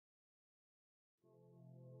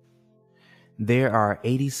There are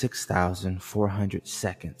 86,400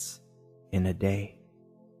 seconds in a day.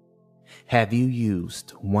 Have you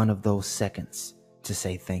used one of those seconds to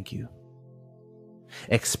say thank you?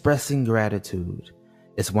 Expressing gratitude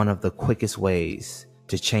is one of the quickest ways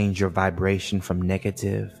to change your vibration from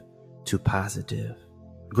negative to positive.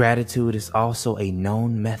 Gratitude is also a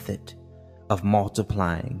known method of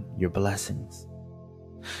multiplying your blessings.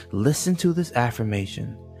 Listen to this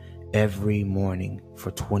affirmation every morning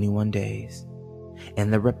for 21 days,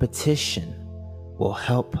 and the repetition will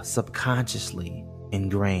help subconsciously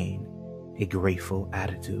ingrain a grateful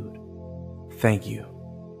attitude. Thank you.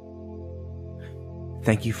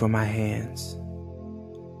 Thank you for my hands.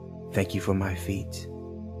 Thank you for my feet.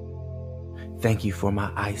 Thank you for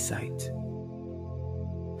my eyesight.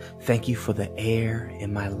 Thank you for the air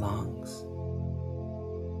in my lungs.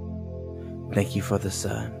 Thank you for the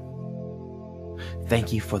sun.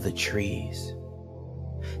 Thank you for the trees.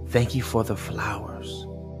 Thank you for the flowers.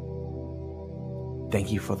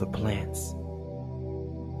 Thank you for the plants.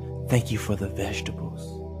 Thank you for the vegetables.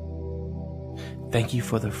 Thank you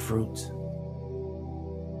for the fruit.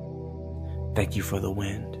 Thank you for the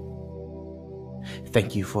wind.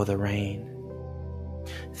 Thank you for the rain.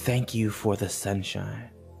 Thank you for the sunshine.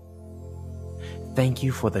 Thank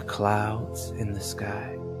you for the clouds in the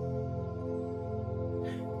sky.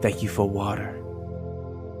 Thank you for water.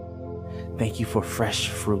 Thank you for fresh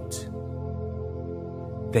fruit.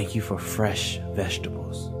 Thank you for fresh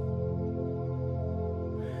vegetables.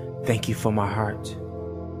 Thank you for my heart.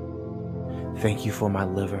 Thank you for my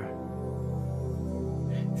liver.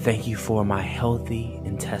 Thank you for my healthy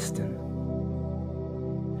intestine.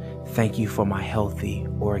 Thank you for my healthy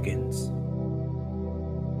organs.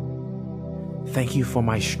 Thank you for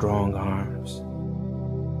my strong arms.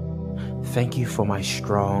 Thank you for my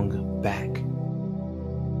strong back.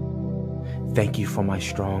 Thank you for my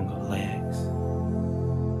strong legs.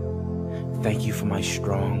 Thank you for my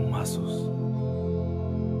strong muscles.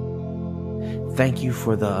 Thank you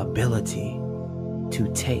for the ability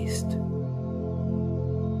to taste.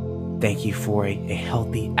 Thank you for a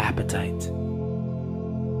healthy appetite.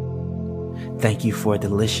 Thank you for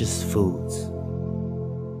delicious foods.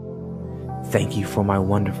 Thank you for my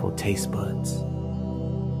wonderful taste buds.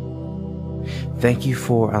 Thank you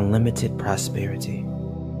for unlimited prosperity.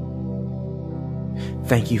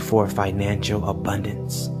 Thank you for financial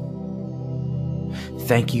abundance.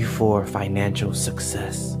 Thank you for financial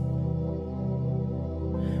success.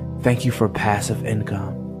 Thank you for passive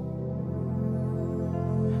income.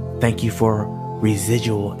 Thank you for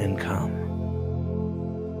residual income.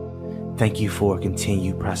 Thank you for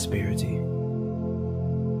continued prosperity.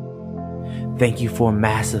 Thank you for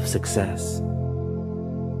massive success.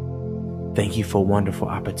 Thank you for wonderful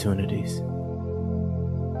opportunities.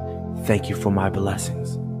 Thank you for my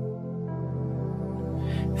blessings.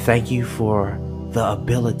 Thank you for the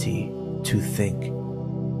ability to think.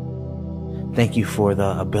 Thank you for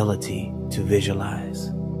the ability to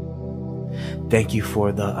visualize. Thank you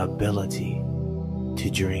for the ability to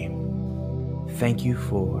dream. Thank you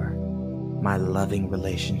for my loving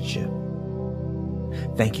relationship.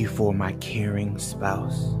 Thank you for my caring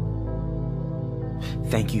spouse.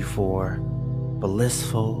 Thank you for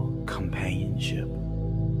blissful companionship.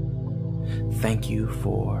 Thank you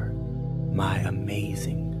for my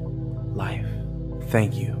amazing life.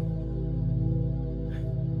 Thank you.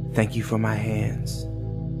 Thank you for my hands.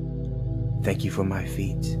 Thank you for my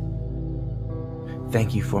feet.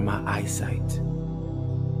 Thank you for my eyesight.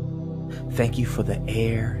 Thank you for the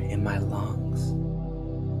air in my lungs.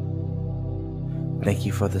 Thank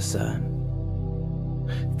you for the sun.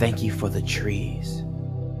 Thank you for the trees.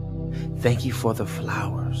 Thank you for the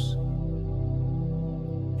flowers.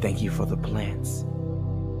 Thank you for the plants.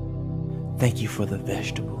 Thank you for the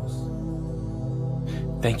vegetables.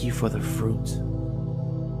 Thank you for the fruit.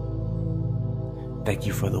 Thank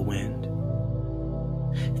you for the wind.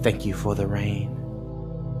 Thank you for the rain.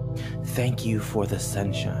 Thank you for the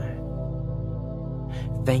sunshine.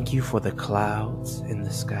 Thank you for the clouds in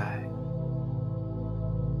the sky.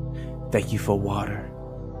 Thank you for water.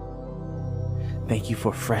 Thank you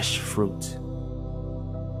for fresh fruit.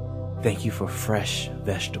 Thank you for fresh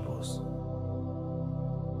vegetables.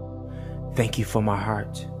 Thank you for my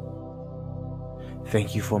heart.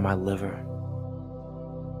 Thank you for my liver.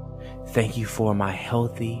 Thank you for my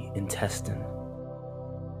healthy intestine.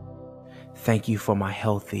 Thank you for my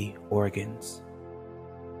healthy organs.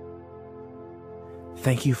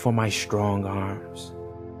 Thank you for my strong arms.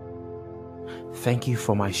 Thank you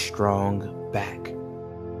for my strong back.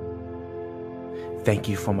 Thank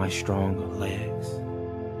you for my strong legs.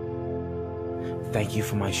 Thank you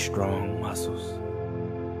for my strong muscles.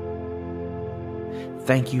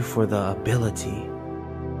 Thank you for the ability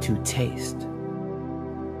to taste.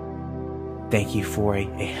 Thank you for a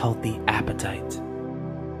healthy appetite.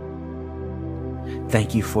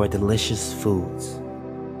 Thank you for delicious foods.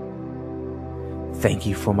 Thank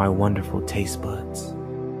you for my wonderful taste buds.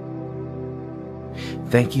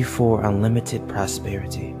 Thank you for unlimited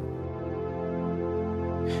prosperity.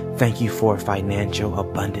 Thank you for financial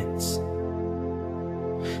abundance.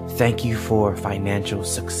 Thank you for financial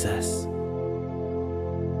success.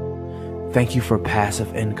 Thank you for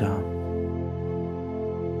passive income.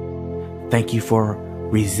 Thank you for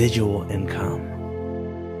residual income.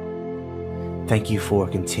 Thank you for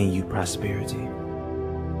continued prosperity.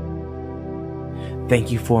 Thank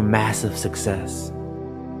you for massive success.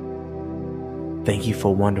 Thank you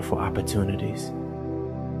for wonderful opportunities.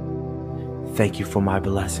 Thank you for my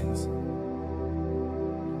blessings.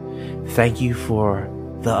 Thank you for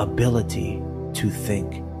the ability to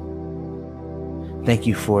think. Thank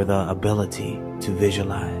you for the ability to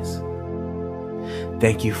visualize.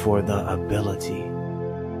 Thank you for the ability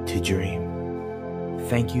to dream.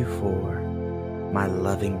 Thank you for my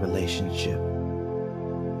loving relationship.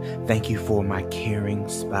 Thank you for my caring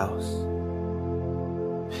spouse.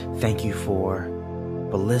 Thank you for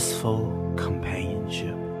blissful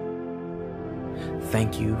companionship.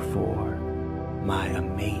 Thank you for my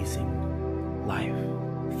amazing life.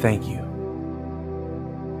 Thank you.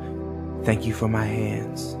 Thank you for my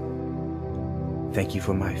hands. Thank you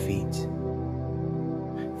for my feet.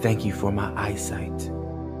 Thank you for my eyesight.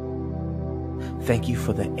 Thank you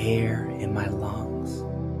for the air in my lungs.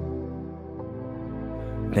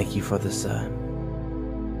 Thank you for the sun.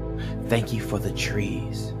 Thank you for the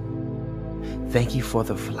trees. Thank you for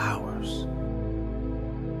the flowers.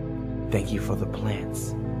 Thank you for the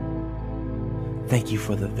plants. Thank you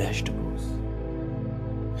for the vegetables.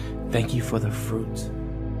 Thank you for the fruit.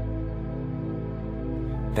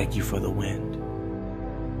 Thank you for the wind.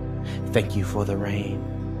 Thank you for the rain.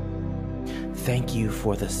 Thank you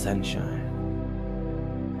for the sunshine.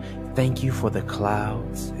 Thank you for the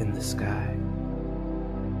clouds in the sky.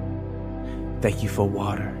 Thank you for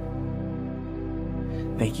water.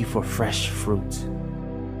 Thank you for fresh fruit.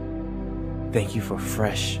 Thank you for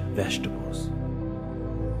fresh vegetables.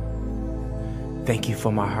 Thank you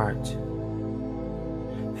for my heart.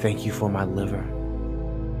 Thank you for my liver.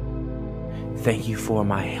 Thank you for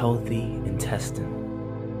my healthy intestine.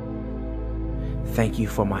 Thank you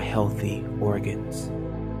for my healthy organs.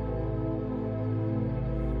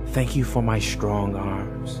 Thank you for my strong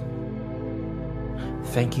arms.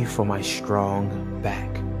 Thank you for my strong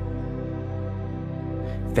back.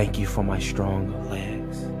 Thank you for my strong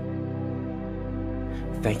legs.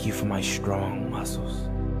 Thank you for my strong muscles.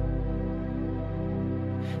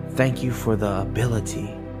 Thank you for the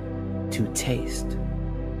ability to taste.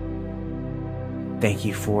 Thank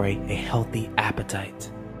you for a healthy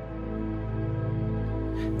appetite.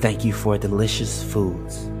 Thank you for delicious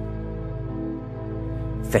foods.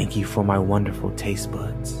 Thank you for my wonderful taste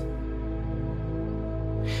buds.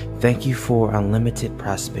 Thank you for unlimited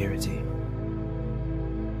prosperity.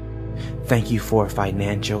 Thank you for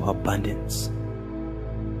financial abundance.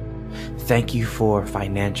 Thank you for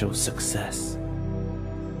financial success.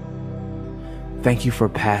 Thank you for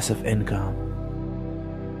passive income.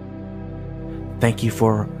 Thank you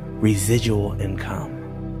for residual income.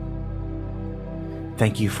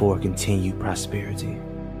 Thank you for continued prosperity.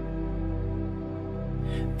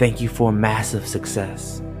 Thank you for massive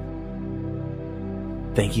success.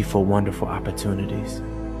 Thank you for wonderful opportunities.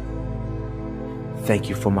 Thank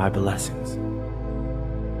you for my blessings.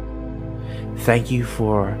 Thank you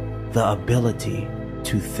for the ability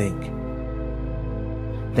to think.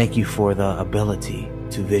 Thank you for the ability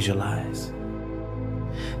to visualize.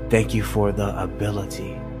 Thank you for the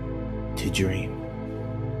ability to dream.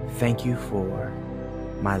 Thank you for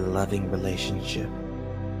my loving relationship.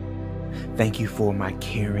 Thank you for my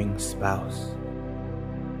caring spouse.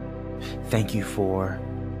 Thank you for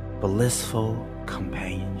blissful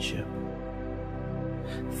companionship.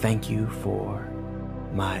 Thank you for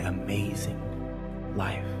my amazing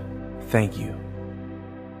life. Thank you.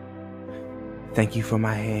 Thank you for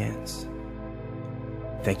my hands.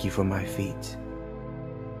 Thank you for my feet.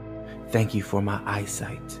 Thank you for my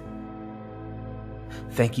eyesight.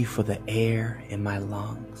 Thank you for the air in my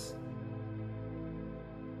lungs.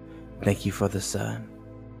 Thank you for the sun.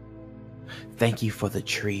 Thank you for the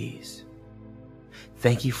trees.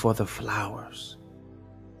 Thank you for the flowers.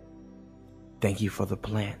 Thank you for the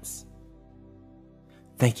plants.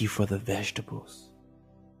 Thank you for the vegetables.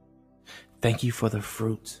 Thank you for the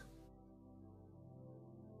fruit.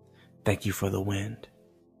 Thank you for the wind.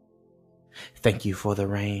 Thank you for the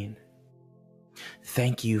rain.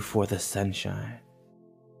 Thank you for the sunshine.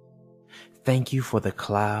 Thank you for the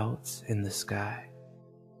clouds in the sky.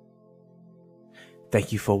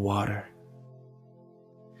 Thank you for water.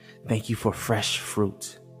 Thank you for fresh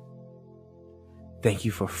fruit. Thank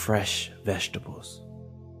you for fresh vegetables.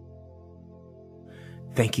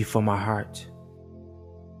 Thank you for my heart.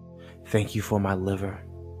 Thank you for my liver.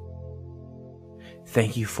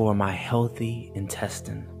 Thank you for my healthy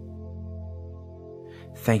intestine.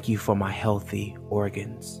 Thank you for my healthy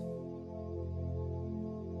organs.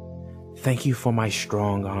 Thank you for my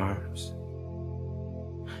strong arms.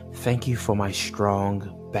 Thank you for my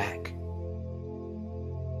strong back.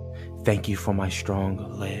 Thank you for my strong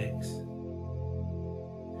legs.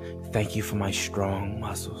 Thank you for my strong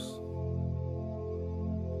muscles.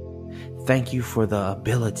 Thank you for the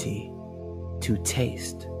ability to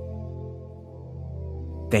taste.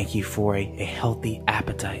 Thank you for a healthy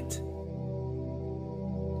appetite.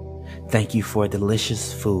 Thank you for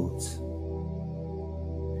delicious foods.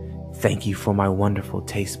 Thank you for my wonderful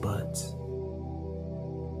taste buds.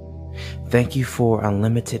 Thank you for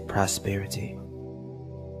unlimited prosperity.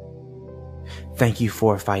 Thank you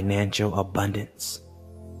for financial abundance.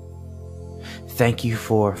 Thank you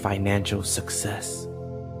for financial success.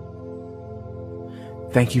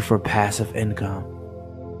 Thank you for passive income.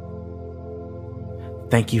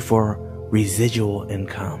 Thank you for residual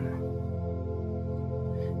income.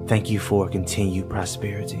 Thank you for continued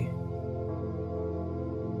prosperity.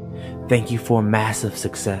 Thank you for massive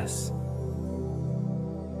success.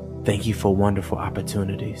 Thank you for wonderful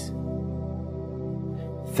opportunities.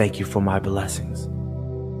 Thank you for my blessings.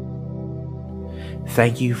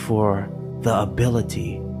 Thank you for the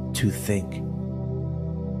ability to think.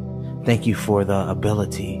 Thank you for the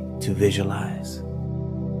ability to visualize.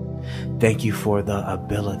 Thank you for the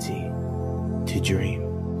ability to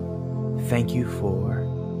dream. Thank you for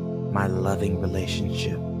my loving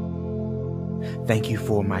relationship. Thank you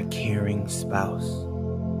for my caring spouse.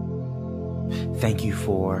 Thank you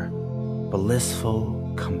for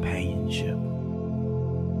blissful companionship.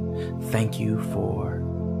 Thank you for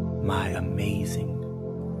my amazing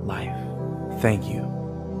life. Thank you.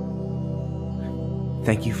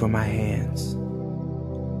 Thank you for my hands.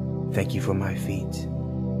 Thank you for my feet.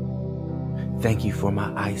 Thank you for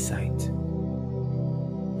my eyesight.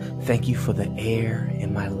 Thank you for the air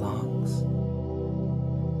in my lungs.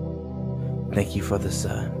 Thank you for the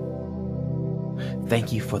sun.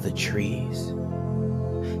 Thank you for the trees.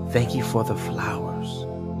 Thank you for the flowers.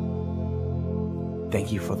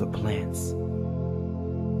 Thank you for the plants.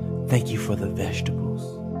 Thank you for the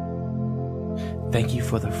vegetables. Thank you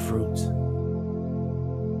for the fruit.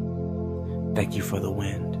 Thank you for the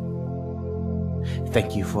wind.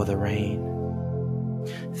 Thank you for the rain.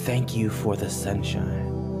 Thank you for the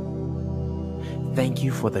sunshine. Thank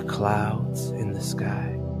you for the clouds in the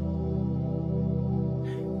sky.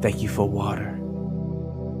 Thank you for water.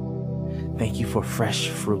 Thank you for fresh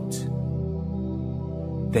fruit.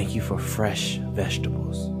 Thank you for fresh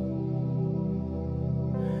vegetables.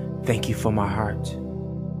 Thank you for my heart.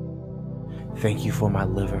 Thank you for my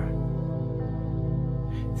liver.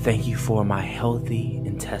 Thank you for my healthy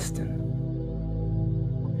intestine.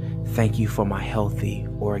 Thank you for my healthy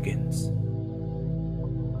organs.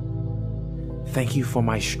 Thank you for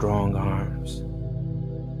my strong arms.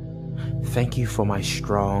 Thank you for my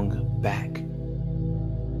strong back.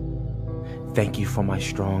 Thank you for my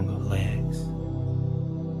strong legs.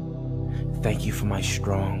 Thank you for my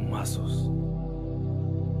strong muscles.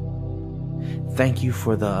 Thank you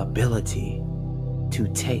for the ability to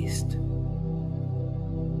taste.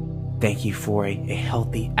 Thank you for a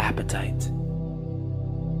healthy appetite.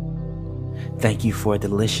 Thank you for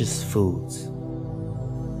delicious foods.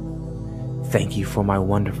 Thank you for my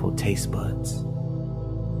wonderful taste buds.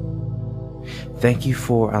 Thank you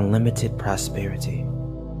for unlimited prosperity.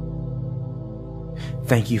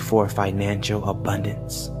 Thank you for financial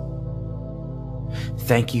abundance.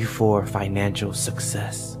 Thank you for financial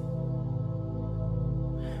success.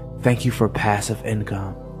 Thank you for passive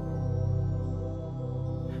income.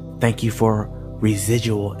 Thank you for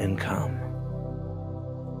residual income.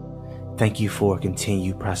 Thank you for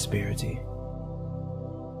continued prosperity.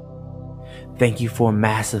 Thank you for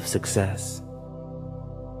massive success.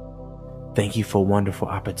 Thank you for wonderful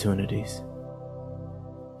opportunities.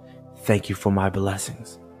 Thank you for my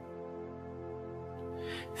blessings.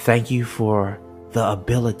 Thank you for the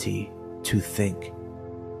ability to think.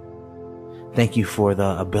 Thank you for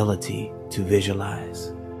the ability to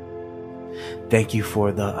visualize. Thank you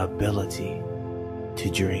for the ability to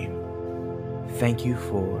dream. Thank you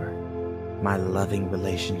for my loving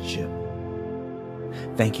relationship.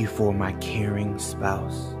 Thank you for my caring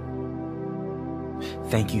spouse.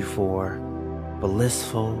 Thank you for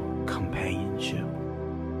blissful companionship.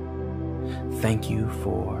 Thank you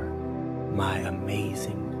for my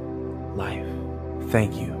amazing life.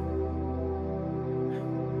 Thank you.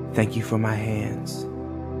 Thank you for my hands.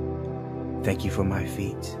 Thank you for my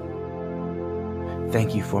feet.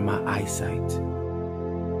 Thank you for my eyesight.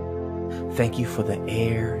 Thank you for the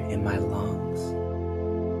air in my lungs.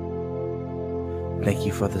 Thank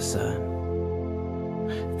you for the sun.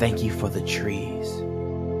 Thank you for the trees.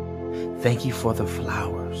 Thank you for the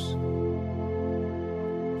flowers.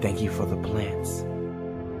 Thank you for the plants.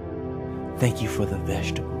 Thank you for the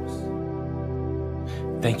vegetables.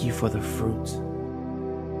 Thank you for the fruit.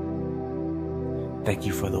 Thank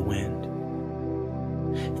you for the wind.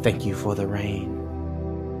 Thank you for the rain.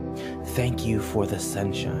 Thank you for the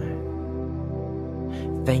sunshine.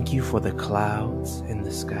 Thank you for the clouds in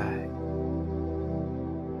the sky.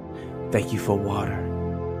 Thank you for water.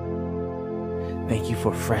 Thank you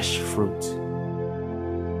for fresh fruit.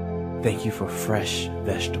 Thank you for fresh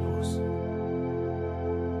vegetables.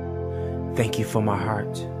 Thank you for my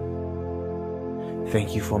heart.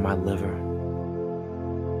 Thank you for my liver.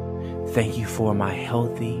 Thank you for my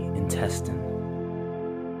healthy intestine.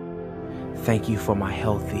 Thank you for my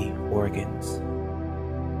healthy organs.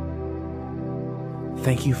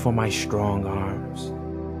 Thank you for my strong arms.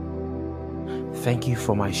 Thank you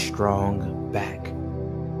for my strong back.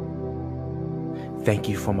 Thank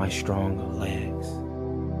you for my strong legs.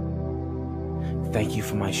 Thank you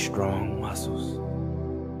for my strong muscles.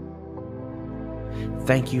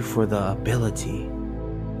 Thank you for the ability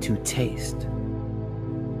to taste.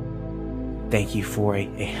 Thank you for a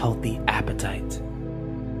healthy appetite.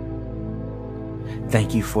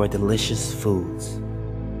 Thank you for delicious foods.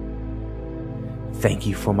 Thank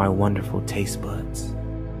you for my wonderful taste buds.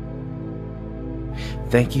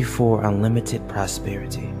 Thank you for unlimited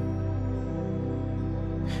prosperity.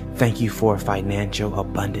 Thank you for financial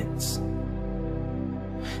abundance.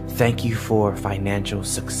 Thank you for financial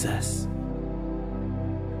success.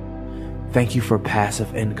 Thank you for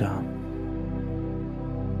passive income.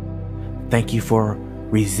 Thank you for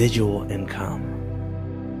residual income.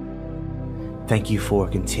 Thank you for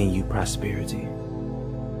continued prosperity.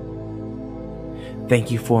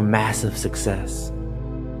 Thank you for massive success.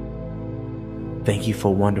 Thank you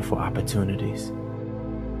for wonderful opportunities.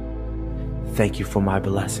 Thank you for my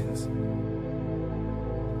blessings.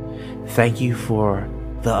 Thank you for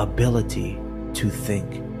the ability to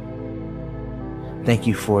think. Thank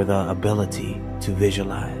you for the ability to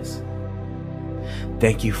visualize.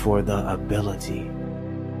 Thank you for the ability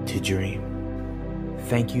to dream.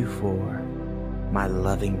 Thank you for my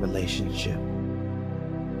loving relationship.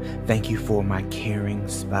 Thank you for my caring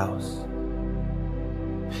spouse.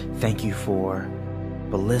 Thank you for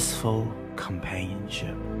blissful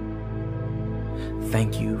companionship.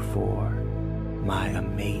 Thank you for my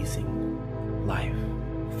amazing life.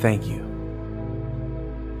 Thank you.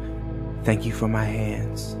 Thank you for my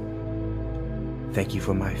hands. Thank you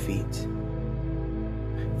for my feet.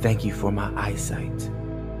 Thank you for my eyesight.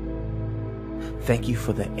 Thank you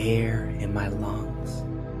for the air in my lungs.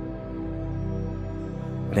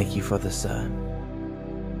 Thank you for the sun.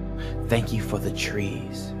 Thank you for the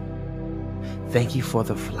trees. Thank you for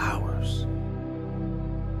the flowers.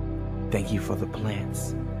 Thank you for the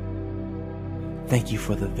plants. Thank you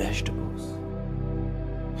for the vegetables.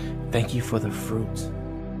 Thank you for the fruit.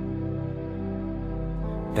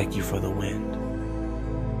 Thank you for the wind.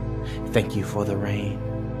 Thank you for the rain.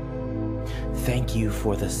 Thank you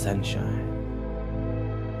for the sunshine.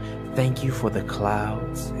 Thank you for the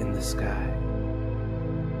clouds in the sky.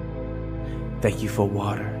 Thank you for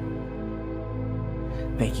water.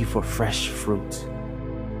 Thank you for fresh fruit.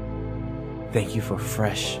 Thank you for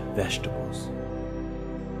fresh vegetables.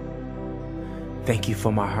 Thank you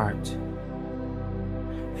for my heart.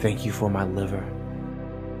 Thank you for my liver.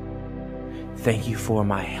 Thank you for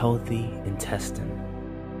my healthy intestine.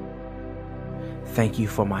 Thank you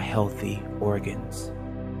for my healthy organs.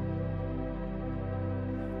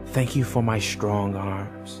 Thank you for my strong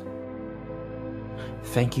arms.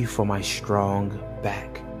 Thank you for my strong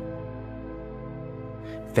back.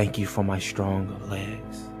 Thank you for my strong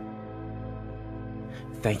legs.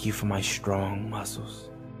 Thank you for my strong muscles.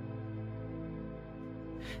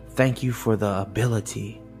 Thank you for the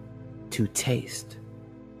ability to taste.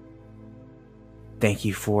 Thank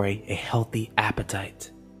you for a healthy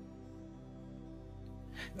appetite.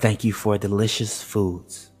 Thank you for delicious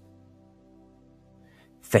foods.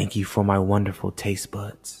 Thank you for my wonderful taste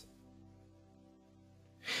buds.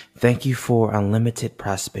 Thank you for unlimited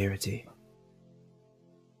prosperity.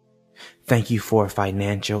 Thank you for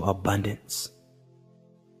financial abundance.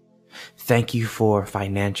 Thank you for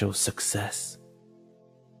financial success.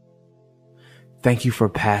 Thank you for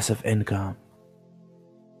passive income.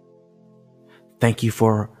 Thank you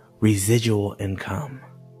for residual income.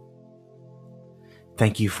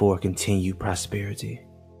 Thank you for continued prosperity.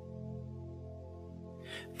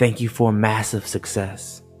 Thank you for massive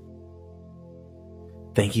success.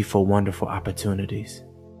 Thank you for wonderful opportunities.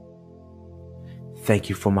 Thank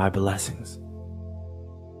you for my blessings.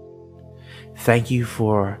 Thank you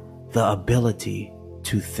for the ability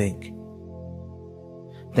to think.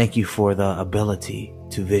 Thank you for the ability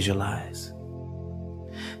to visualize.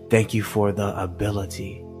 Thank you for the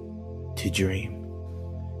ability to dream.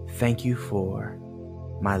 Thank you for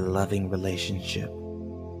my loving relationship.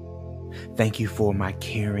 Thank you for my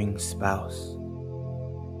caring spouse.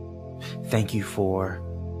 Thank you for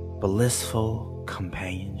blissful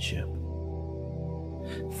companionship.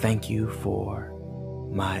 Thank you for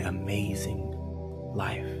my amazing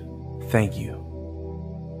life. Thank you.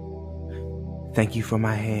 Thank you for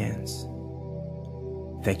my hands.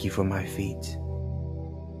 Thank you for my feet.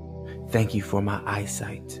 Thank you for my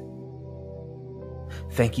eyesight.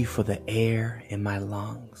 Thank you for the air in my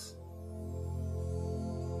lungs.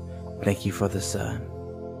 Thank you for the sun.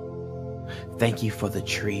 Thank you for the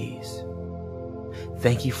trees.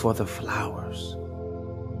 Thank you for the flowers.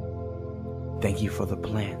 Thank you for the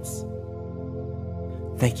plants.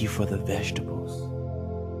 Thank you for the vegetables.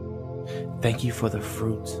 Thank you for the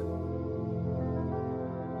fruit.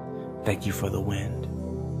 Thank you for the wind.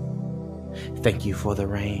 Thank you for the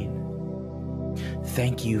rain.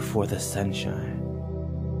 Thank you for the sunshine.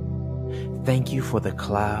 Thank you for the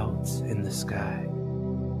clouds in the sky.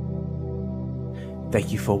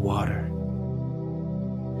 Thank you for water.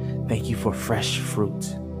 Thank you for fresh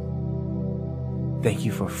fruit. Thank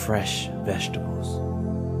you for fresh vegetables.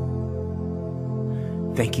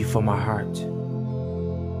 Thank you for my heart.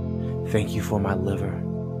 Thank you for my liver.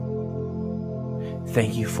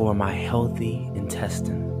 Thank you for my healthy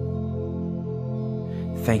intestine.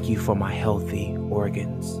 Thank you for my healthy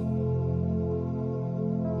organs.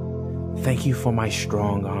 Thank you for my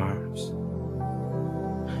strong arms.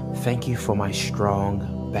 Thank you for my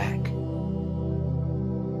strong back.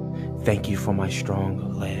 Thank you for my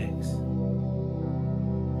strong legs.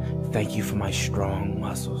 Thank you for my strong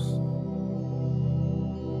muscles.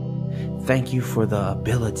 Thank you for the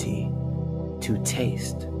ability to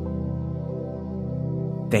taste.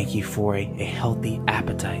 Thank you for a healthy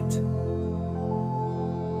appetite.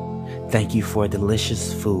 Thank you for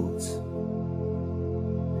delicious foods.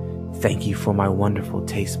 Thank you for my wonderful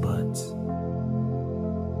taste buds.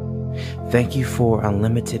 Thank you for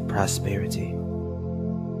unlimited prosperity.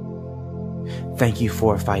 Thank you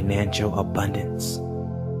for financial abundance.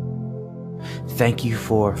 Thank you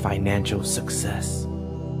for financial success.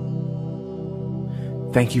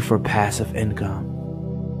 Thank you for passive income.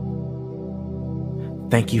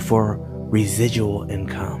 Thank you for residual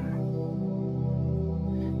income.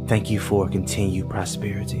 Thank you for continued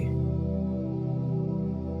prosperity.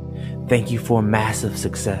 Thank you for massive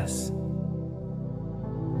success.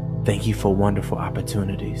 Thank you for wonderful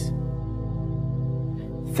opportunities.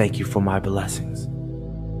 Thank you for my blessings.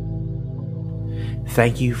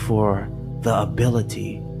 Thank you for the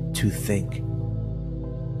ability to think.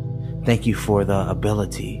 Thank you for the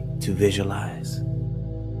ability to visualize.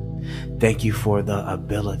 Thank you for the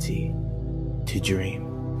ability to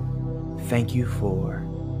dream. Thank you for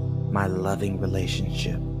my loving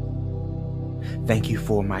relationship. Thank you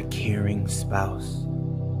for my caring spouse.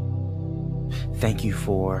 Thank you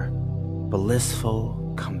for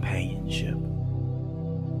blissful companionship.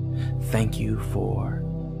 Thank you for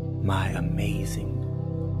my amazing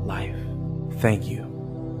life. Thank you.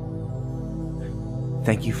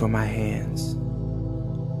 Thank you for my hands.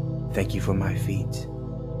 Thank you for my feet.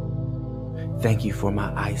 Thank you for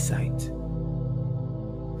my eyesight.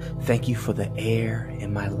 Thank you for the air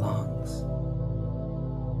in my lungs.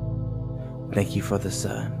 Thank you for the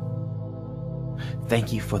sun.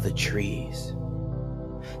 Thank you for the trees.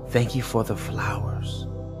 Thank you for the flowers.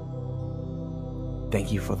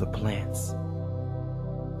 Thank you for the plants.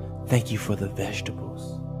 Thank you for the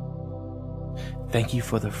vegetables. Thank you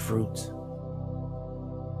for the fruit.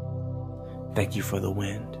 Thank you for the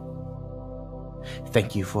wind.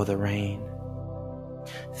 Thank you for the rain.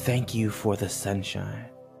 Thank you for the sunshine.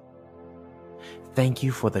 Thank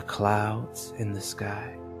you for the clouds in the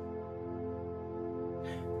sky.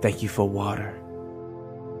 Thank you for water.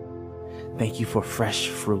 Thank you for fresh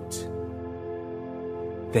fruit.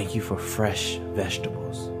 Thank you for fresh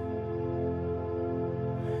vegetables.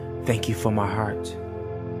 Thank you for my heart.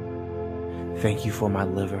 Thank you for my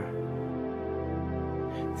liver.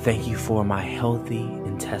 Thank you for my healthy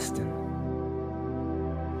intestine.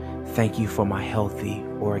 Thank you for my healthy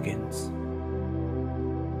organs.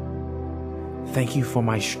 Thank you for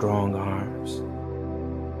my strong arms.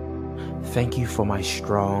 Thank you for my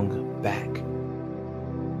strong back.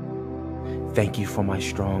 Thank you for my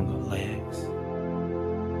strong legs.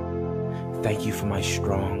 Thank you for my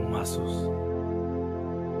strong muscles.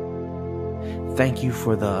 Thank you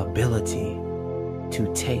for the ability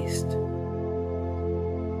to taste.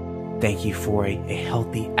 Thank you for a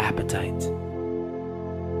healthy appetite.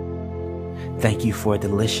 Thank you for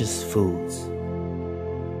delicious foods.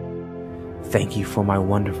 Thank you for my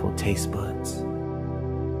wonderful taste buds.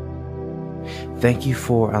 Thank you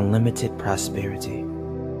for unlimited prosperity.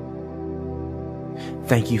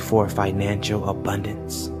 Thank you for financial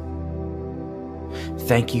abundance.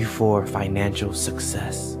 Thank you for financial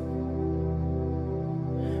success.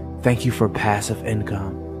 Thank you for passive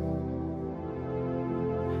income.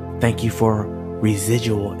 Thank you for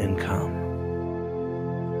residual income.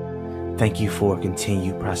 Thank you for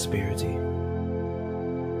continued prosperity.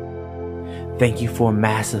 Thank you for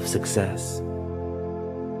massive success.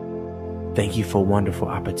 Thank you for wonderful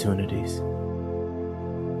opportunities.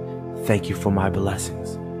 Thank you for my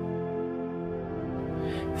blessings.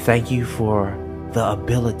 Thank you for the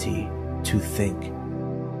ability to think.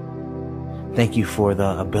 Thank you for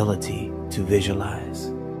the ability to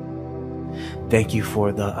visualize. Thank you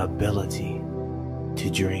for the ability to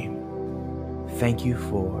dream. Thank you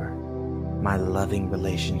for my loving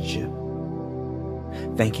relationship.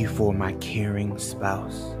 Thank you for my caring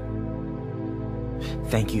spouse.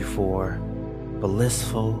 Thank you for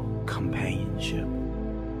blissful companionship.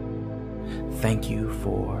 Thank you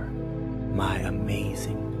for my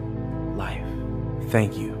amazing life.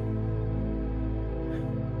 Thank you.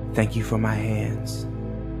 Thank you for my hands.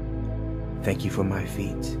 Thank you for my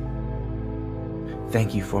feet.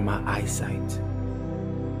 Thank you for my eyesight.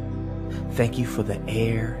 Thank you for the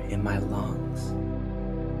air in my lungs.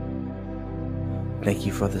 Thank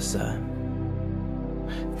you for the sun.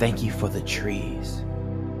 Thank you for the trees.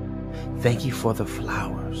 Thank you for the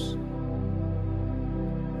flowers.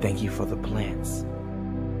 Thank you for the plants.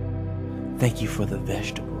 Thank you for the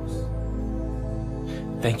vegetables.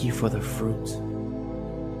 Thank you for the fruit.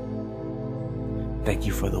 Thank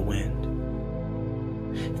you for the wind.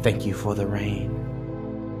 Thank you for the rain.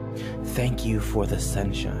 Thank you for the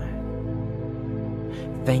sunshine.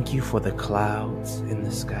 Thank you for the clouds in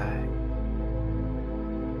the sky.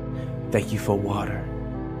 Thank you for water.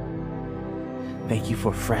 Thank you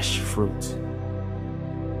for fresh fruit.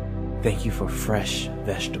 Thank you for fresh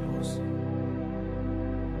vegetables.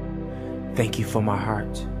 Thank you for my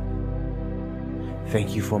heart.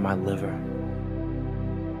 Thank you for my liver.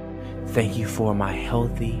 Thank you for my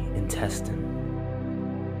healthy intestine.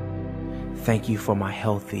 Thank you for my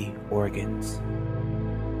healthy organs.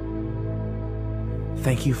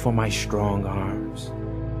 Thank you for my strong arms.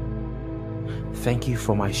 Thank you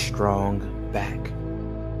for my strong back.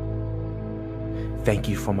 Thank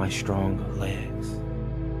you for my strong legs.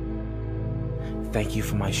 Thank you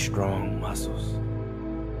for my strong muscles.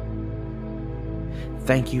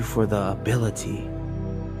 Thank you for the ability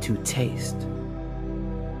to taste.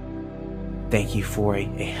 Thank you for a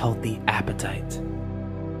healthy appetite.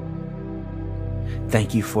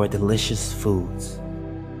 Thank you for delicious foods.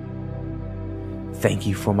 Thank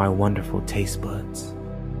you for my wonderful taste buds.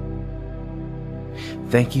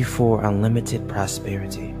 Thank you for unlimited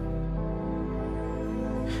prosperity.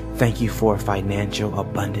 Thank you for financial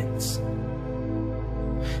abundance.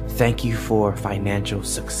 Thank you for financial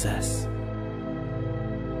success.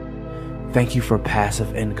 Thank you for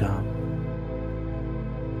passive income.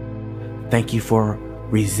 Thank you for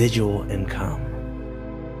residual income.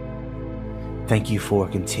 Thank you for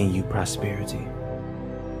continued prosperity.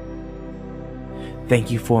 Thank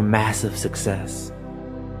you for massive success.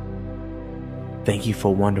 Thank you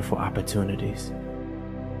for wonderful opportunities.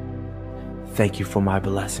 Thank you for my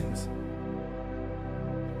blessings.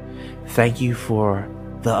 Thank you for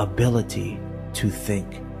the ability to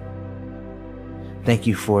think. Thank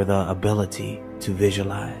you for the ability to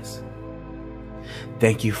visualize.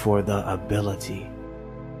 Thank you for the ability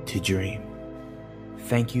to dream.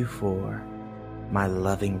 Thank you for my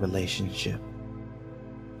loving relationship.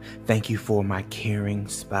 Thank you for my caring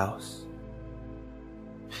spouse.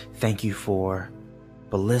 Thank you for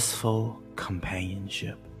blissful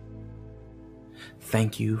companionship.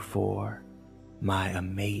 Thank you for my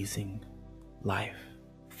amazing life.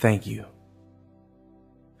 Thank you.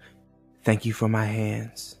 Thank you for my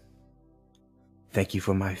hands. Thank you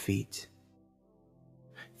for my feet.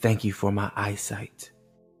 Thank you for my eyesight.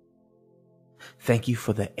 Thank you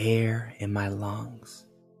for the air in my lungs.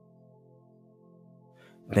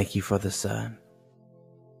 Thank you for the sun.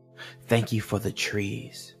 Thank you for the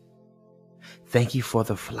trees. Thank you for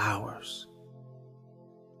the flowers.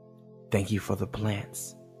 Thank you for the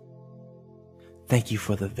plants. Thank you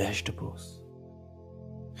for the vegetables.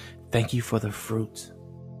 Thank you for the fruit.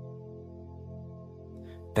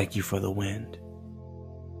 Thank you for the wind.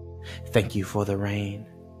 Thank you for the rain.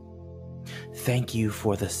 Thank you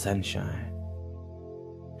for the sunshine.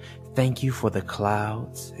 Thank you for the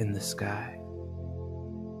clouds in the sky.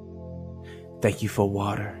 Thank you for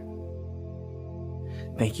water.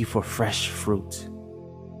 Thank you for fresh fruit.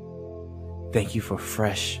 Thank you for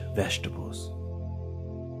fresh vegetables.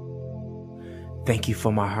 Thank you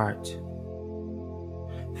for my heart.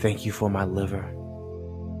 Thank you for my liver.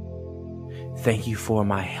 Thank you for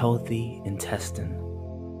my healthy intestine.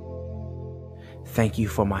 Thank you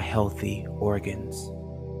for my healthy organs.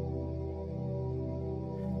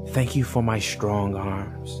 Thank you for my strong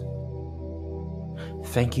arms.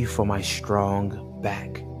 Thank you for my strong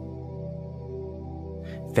back.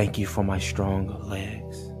 Thank you for my strong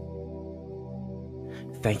legs.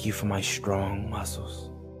 Thank you for my strong muscles.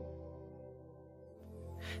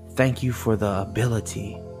 Thank you for the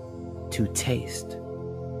ability to taste.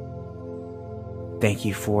 Thank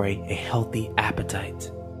you for a healthy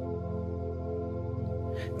appetite.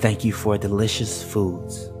 Thank you for delicious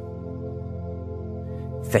foods.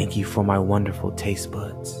 Thank you for my wonderful taste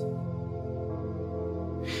buds.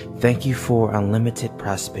 Thank you for unlimited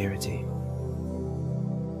prosperity.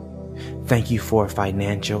 Thank you for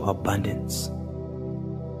financial abundance.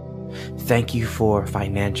 Thank you for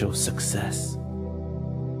financial success.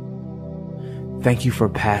 Thank you for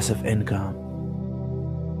passive income.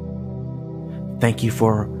 Thank you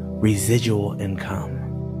for residual income.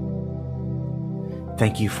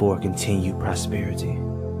 Thank you for continued prosperity.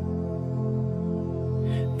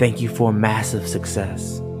 Thank you for massive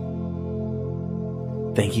success.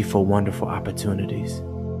 Thank you for wonderful opportunities.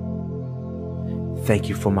 Thank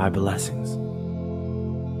you for my blessings.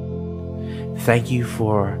 Thank you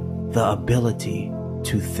for the ability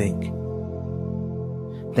to think.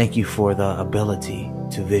 Thank you for the ability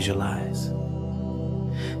to visualize.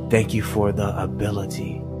 Thank you for the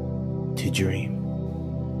ability to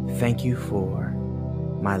dream. Thank you for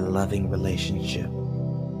my loving relationship.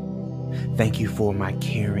 Thank you for my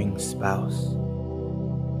caring spouse.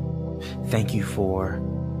 Thank you for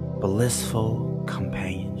blissful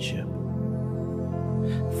companionship.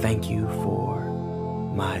 Thank you for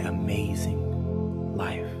my amazing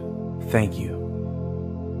life. Thank you.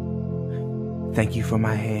 Thank you for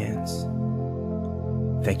my hands.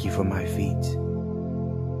 Thank you for my feet.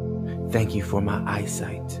 Thank you for my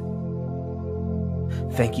eyesight.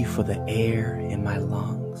 Thank you for the air in my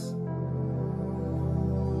lungs.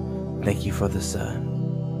 Thank you for the sun.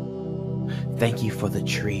 Thank you for the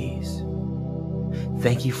trees.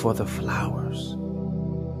 Thank you for the flowers.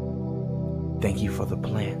 Thank you for the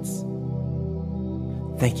plants.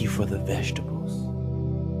 Thank you for the vegetables.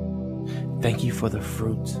 Thank you for the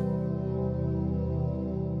fruit.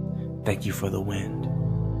 Thank you for the wind.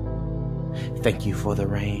 Thank you for the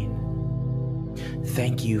rain.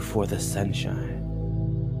 Thank you for the sunshine.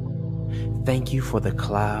 Thank you for the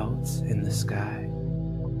clouds in the sky.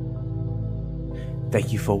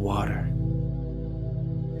 Thank you for water.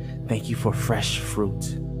 Thank you for fresh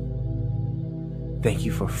fruit. Thank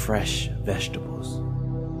you for fresh vegetables.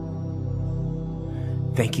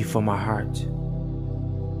 Thank you for my heart.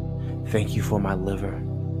 Thank you for my liver.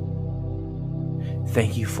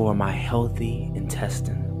 Thank you for my healthy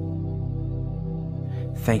intestine.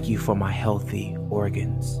 Thank you for my healthy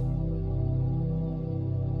organs.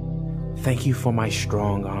 Thank you for my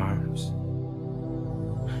strong arms.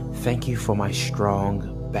 Thank you for my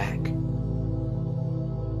strong back.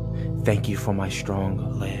 Thank you for my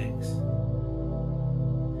strong legs.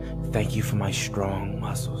 Thank you for my strong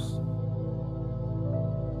muscles.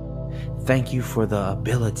 Thank you for the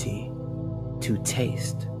ability to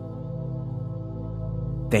taste.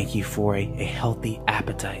 Thank you for a healthy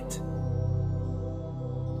appetite.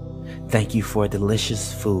 Thank you for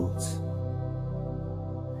delicious foods.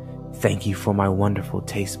 Thank you for my wonderful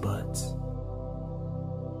taste buds.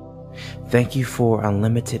 Thank you for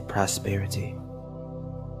unlimited prosperity.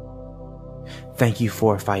 Thank you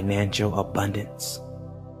for financial abundance.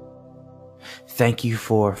 Thank you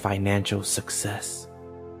for financial success.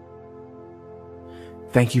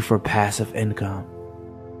 Thank you for passive income.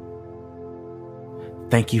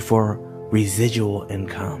 Thank you for residual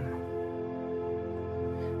income.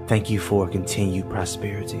 Thank you for continued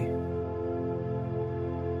prosperity.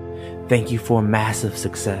 Thank you for massive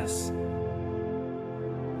success.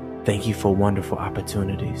 Thank you for wonderful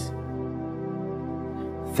opportunities.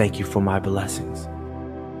 Thank you for my blessings.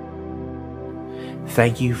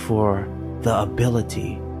 Thank you for the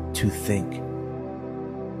ability to think.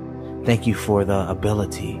 Thank you for the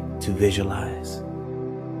ability to visualize.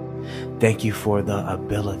 Thank you for the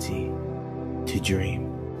ability to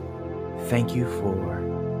dream. Thank you for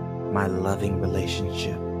my loving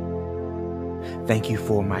relationship. Thank you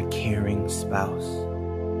for my caring spouse.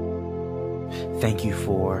 Thank you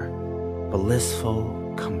for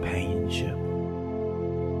blissful companionship.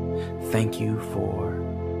 Thank you for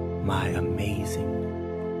my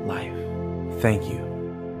amazing life. Thank you.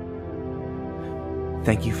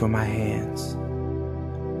 Thank you for my hands.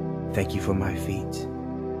 Thank you for my feet.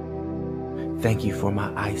 Thank you for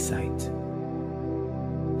my eyesight.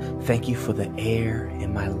 Thank you for the air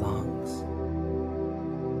in my lungs.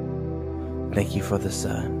 Thank you for the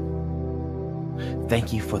sun.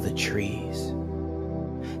 Thank you for the trees.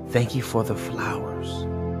 Thank you for the flowers.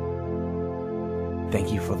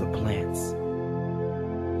 Thank you for the plants.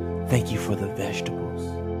 Thank you for the vegetables.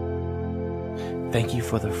 Thank you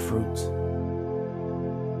for the fruit.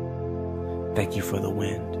 Thank you for the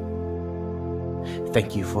wind.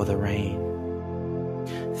 Thank you for the rain.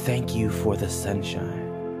 Thank you for the sunshine.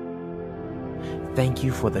 Thank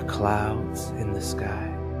you for the clouds in the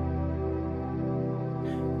sky.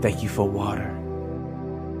 Thank you for water.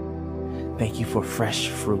 Thank you for fresh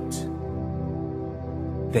fruit.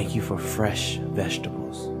 Thank you for fresh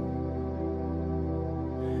vegetables.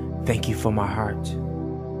 Thank you for my heart.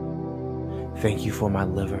 Thank you for my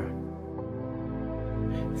liver.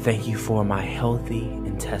 Thank you for my healthy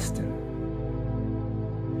intestine.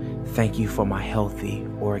 Thank you for my healthy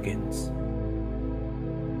organs.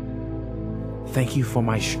 Thank you for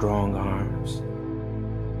my strong arms.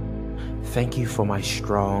 Thank you for my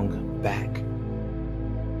strong back.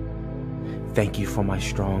 Thank you for my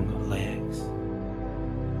strong legs.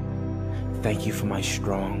 Thank you for my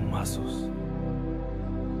strong muscles.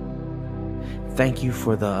 Thank you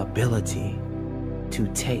for the ability to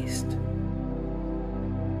taste.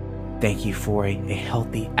 Thank you for a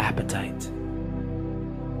healthy appetite.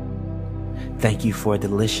 Thank you for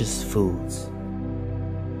delicious foods.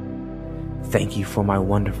 Thank you for my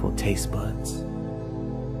wonderful taste buds.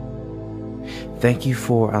 Thank you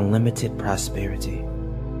for unlimited prosperity.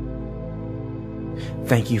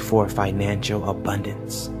 Thank you for financial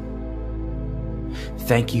abundance.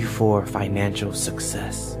 Thank you for financial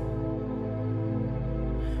success.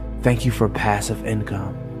 Thank you for passive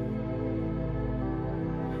income.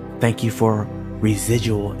 Thank you for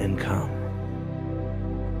residual income.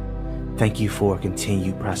 Thank you for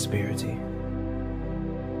continued prosperity.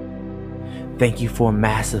 Thank you for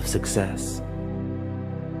massive success.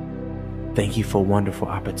 Thank you for wonderful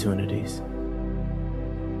opportunities.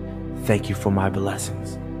 Thank you for my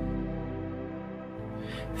blessings.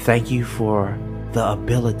 Thank you for the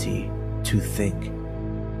ability to think.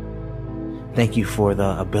 Thank you for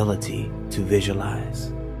the ability to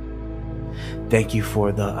visualize. Thank you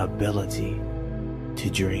for the ability to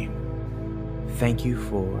dream. Thank you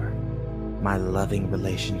for my loving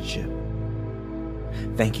relationship.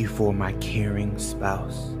 Thank you for my caring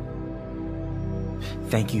spouse.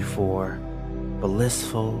 Thank you for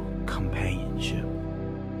blissful companionship.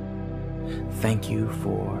 Thank you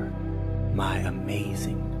for my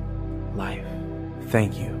amazing life.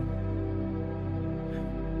 Thank you.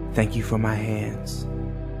 Thank you for my hands.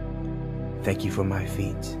 Thank you for my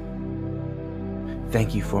feet.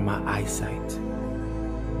 Thank you for my eyesight.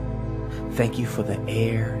 Thank you for the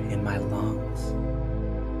air in my lungs.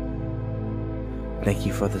 Thank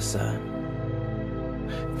you for the sun.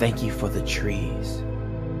 Thank you for the trees.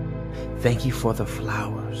 Thank you for the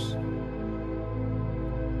flowers.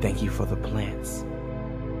 Thank you for the plants.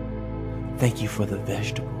 Thank you for the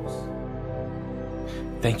vegetables.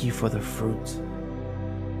 Thank you for the fruit.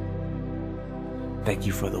 Thank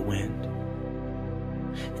you for the wind.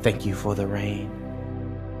 Thank you for the rain.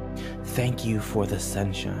 Thank you for the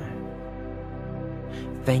sunshine.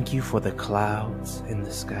 Thank you for the clouds in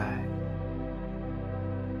the sky.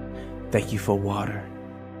 Thank you for water.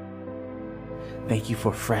 Thank you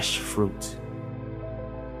for fresh fruit.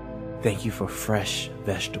 Thank you for fresh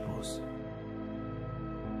vegetables.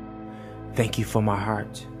 Thank you for my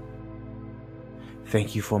heart.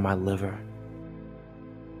 Thank you for my liver.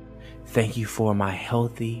 Thank you for my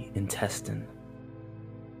healthy intestine.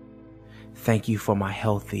 Thank you for my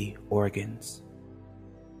healthy organs.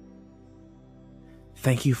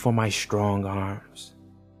 Thank you for my strong arms.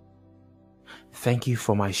 Thank you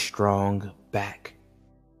for my strong back.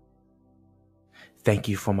 Thank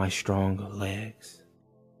you for my strong legs.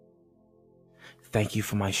 Thank you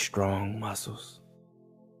for my strong muscles.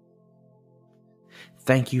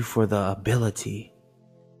 Thank you for the ability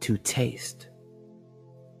to taste.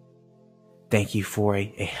 Thank you for a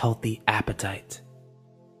healthy appetite.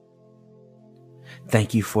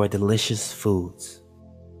 Thank you for delicious foods.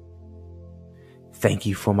 Thank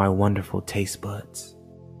you for my wonderful taste buds.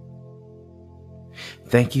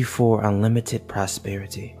 Thank you for unlimited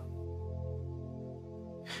prosperity.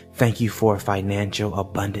 Thank you for financial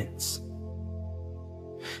abundance.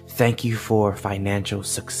 Thank you for financial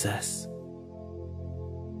success.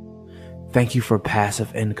 Thank you for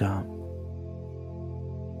passive income.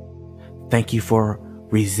 Thank you for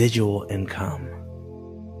residual income.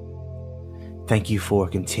 Thank you for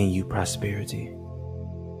continued prosperity.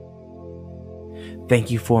 Thank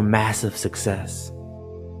you for massive success.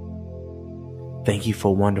 Thank you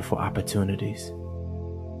for wonderful opportunities.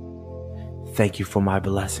 Thank you for my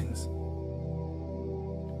blessings.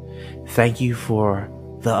 Thank you for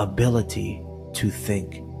the ability to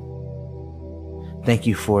think. Thank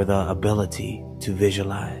you for the ability to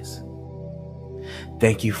visualize.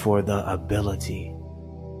 Thank you for the ability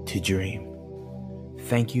to dream.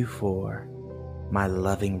 Thank you for my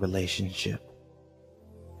loving relationship.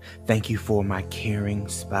 Thank you for my caring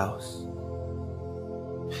spouse.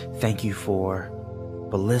 Thank you for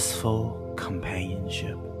blissful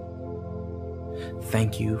companionship.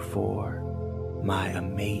 Thank you for my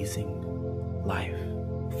amazing life.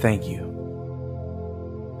 Thank you.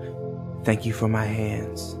 Thank you for my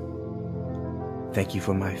hands. Thank you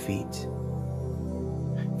for my feet.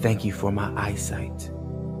 Thank you for my eyesight.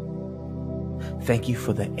 Thank you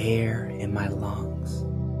for the air in my lungs.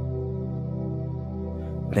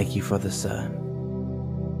 Thank you for the sun.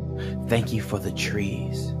 Thank you for the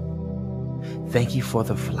trees. Thank you for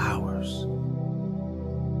the flowers.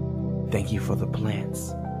 Thank you for the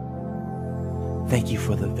plants. Thank you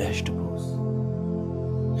for the vegetables.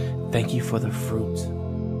 Thank you for the fruit.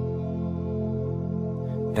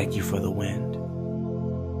 Thank you for the wind.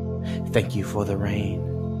 Thank you for the rain.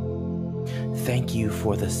 Thank you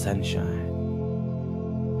for the sunshine.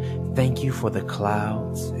 Thank you for the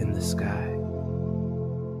clouds in the sky.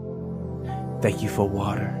 Thank you for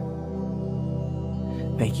water.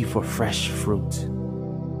 Thank you for fresh fruit.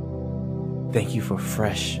 Thank you for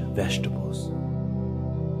fresh vegetables.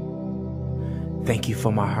 Thank you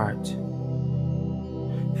for my heart.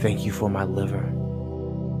 Thank you for my liver.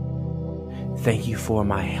 Thank you for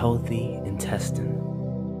my healthy intestine.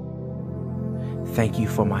 Thank you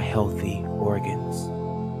for my healthy organs.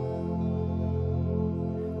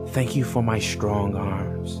 Thank you for my strong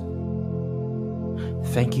arms.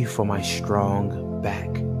 Thank you for my strong back.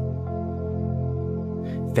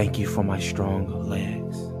 Thank you for my strong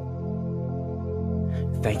legs.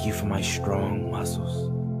 Thank you for my strong muscles.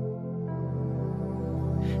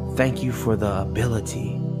 Thank you for the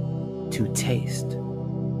ability to taste.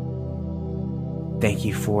 Thank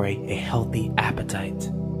you for a healthy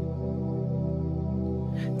appetite.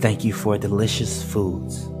 Thank you for delicious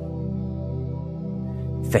foods.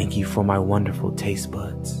 Thank you for my wonderful taste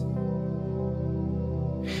buds.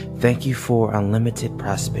 Thank you for unlimited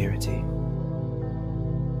prosperity.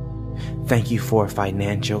 Thank you for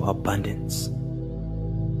financial abundance.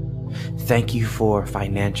 Thank you for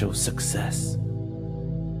financial success.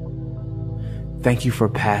 Thank you for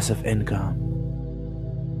passive income.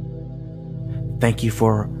 Thank you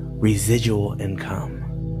for residual income.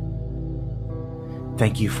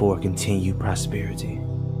 Thank you for continued prosperity.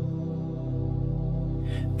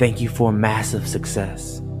 Thank you for massive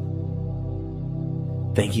success.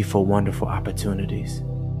 Thank you for wonderful opportunities.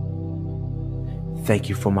 Thank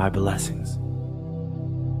you for my blessings.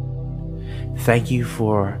 Thank you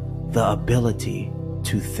for the ability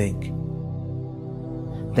to think.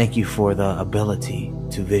 Thank you for the ability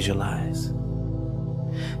to visualize.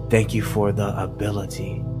 Thank you for the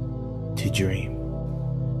ability to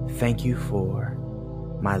dream. Thank you for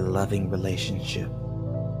my loving relationship.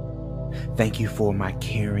 Thank you for my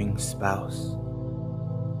caring spouse.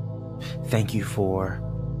 Thank you for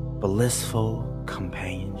blissful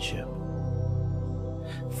companionship.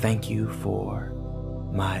 Thank you for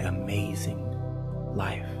my amazing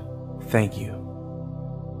life. Thank you.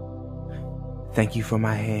 Thank you for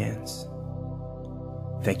my hands.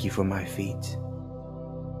 Thank you for my feet.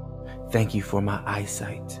 Thank you for my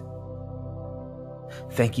eyesight.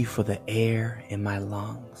 Thank you for the air in my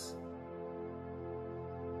lungs.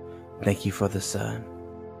 Thank you for the sun.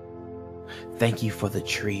 Thank you for the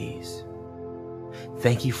trees.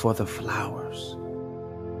 Thank you for the flowers.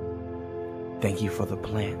 Thank you for the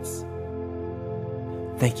plants.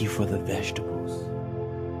 Thank you for the vegetables.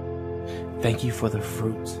 Thank you for the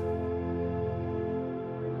fruit.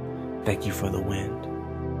 Thank you for the wind.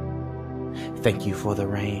 Thank you for the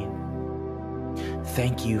rain.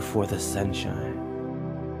 Thank you for the sunshine.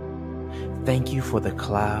 Thank you for the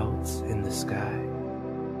clouds in the sky.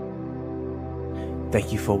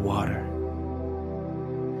 Thank you for water.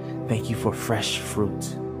 Thank you for fresh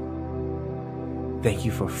fruit. Thank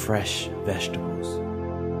you for fresh vegetables.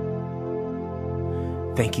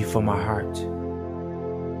 Thank you for my heart.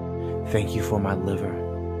 Thank you for my liver.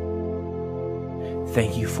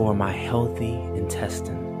 Thank you for my healthy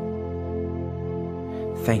intestine.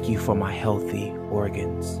 Thank you for my healthy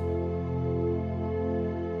organs.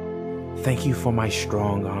 Thank you for my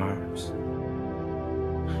strong arms.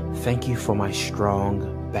 Thank you for my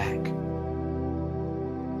strong back.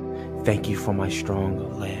 Thank you for my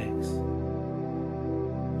strong legs.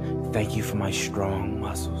 Thank you for my strong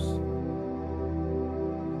muscles.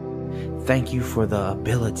 Thank you for the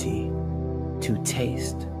ability to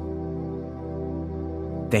taste.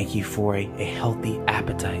 Thank you for a healthy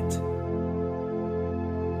appetite.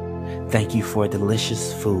 Thank you for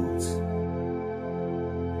delicious foods.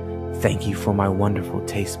 Thank you for my wonderful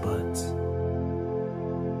taste buds.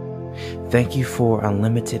 Thank you for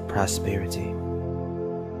unlimited prosperity.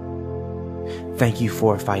 Thank you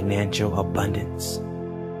for financial abundance.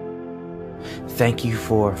 Thank you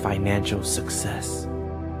for financial success.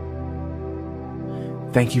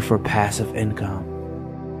 Thank you for passive income.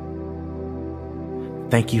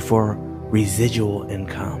 Thank you for residual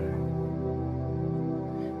income.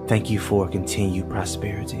 Thank you for continued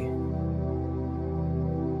prosperity.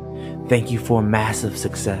 Thank you for massive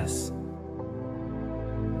success.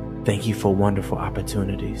 Thank you for wonderful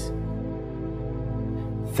opportunities.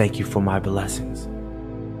 Thank you for my blessings.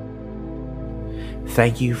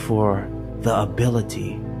 Thank you for the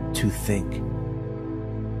ability to think.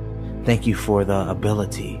 Thank you for the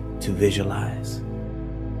ability to visualize.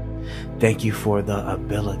 Thank you for the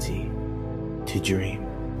ability to dream.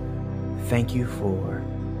 Thank you for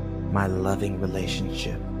my loving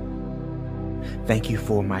relationship. Thank you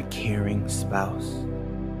for my caring spouse.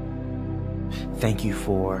 Thank you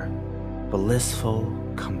for blissful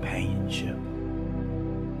companionship.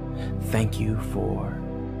 Thank you for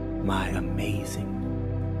my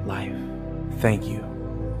amazing life. Thank you.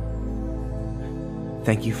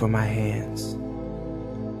 Thank you for my hands.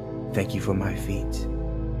 Thank you for my feet.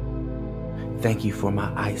 Thank you for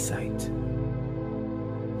my eyesight.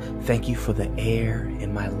 Thank you for the air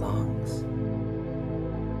in my lungs.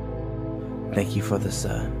 Thank you for the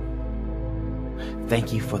sun.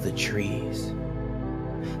 Thank you for the trees.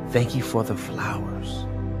 Thank you for the flowers.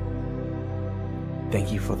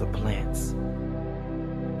 Thank you for the plants.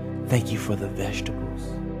 Thank you for the vegetables.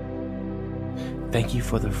 Thank you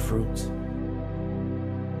for the fruit.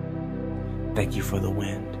 Thank you for the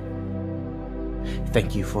wind.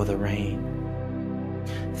 Thank you for the rain.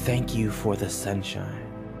 Thank you for the sunshine.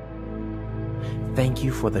 Thank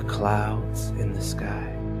you for the clouds in the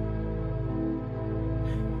sky.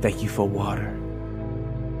 Thank you for water.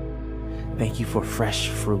 Thank you for fresh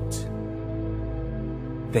fruit.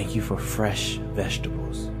 Thank you for fresh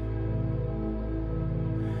vegetables.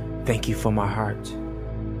 Thank you for my heart.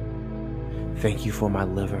 Thank you for my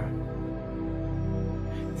liver.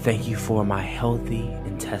 Thank you for my healthy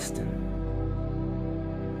intestine.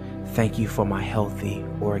 Thank you for my healthy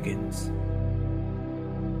organs.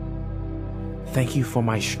 Thank you for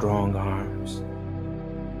my strong arms.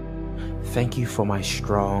 Thank you for my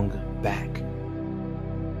strong back.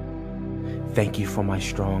 Thank you for my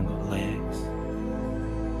strong legs.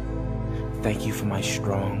 Thank you for my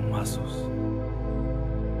strong muscles.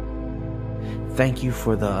 Thank you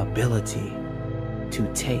for the ability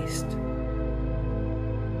to taste.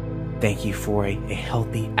 Thank you for a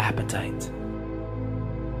healthy appetite.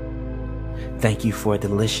 Thank you for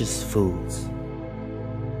delicious foods.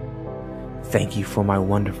 Thank you for my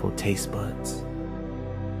wonderful taste buds.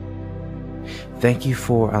 Thank you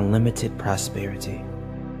for unlimited prosperity.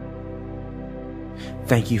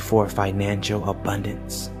 Thank you for financial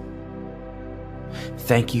abundance.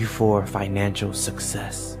 Thank you for financial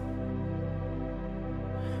success.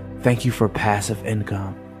 Thank you for passive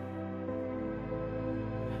income.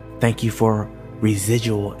 Thank you for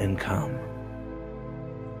residual income.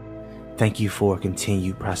 Thank you for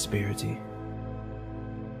continued prosperity.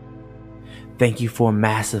 Thank you for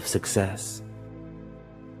massive success.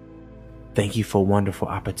 Thank you for wonderful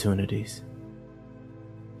opportunities.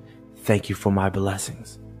 Thank you for my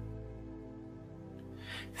blessings.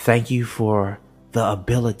 Thank you for the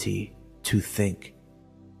ability to think.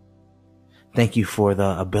 Thank you for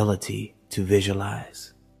the ability to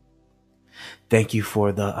visualize. Thank you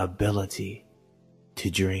for the ability to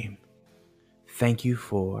dream. Thank you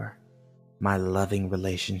for my loving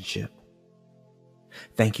relationship.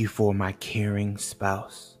 Thank you for my caring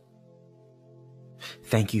spouse.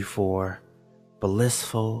 Thank you for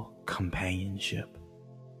blissful companionship.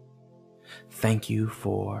 Thank you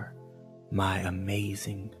for my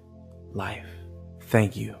amazing life.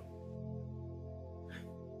 Thank you.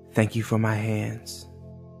 Thank you for my hands.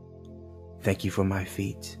 Thank you for my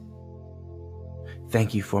feet.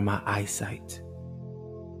 Thank you for my eyesight.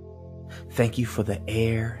 Thank you for the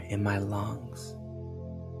air in my lungs.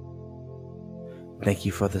 Thank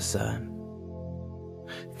you for the sun.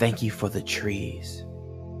 Thank you for the trees.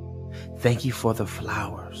 Thank you for the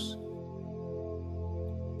flowers.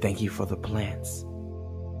 Thank you for the plants.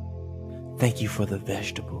 Thank you for the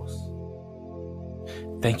vegetables.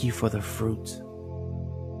 Thank you for the fruit.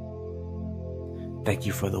 Thank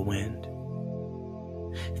you for the wind.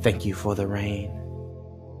 Thank you for the rain.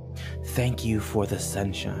 Thank you for the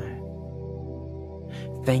sunshine.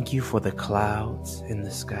 Thank you for the clouds in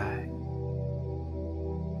the sky.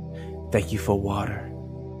 Thank you for water.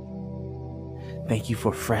 Thank you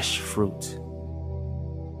for fresh fruit.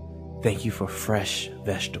 Thank you for fresh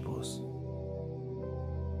vegetables.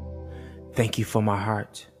 Thank you for my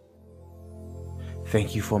heart.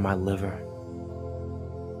 Thank you for my liver.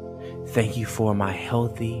 Thank you for my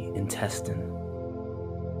healthy intestine.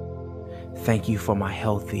 Thank you for my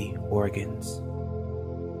healthy organs.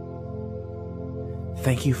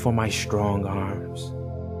 Thank you for my strong arms.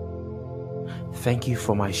 Thank you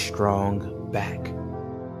for my strong back.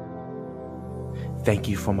 Thank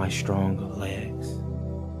you for my strong legs.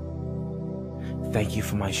 Thank you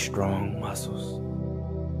for my strong muscles.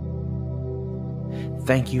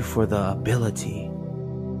 Thank you for the ability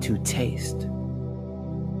to taste.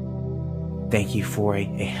 Thank you for a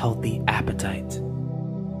healthy appetite.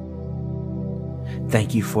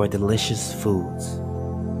 Thank you for delicious foods.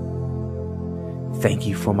 Thank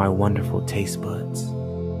you for my wonderful taste buds.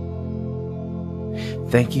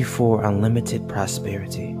 Thank you for unlimited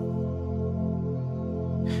prosperity.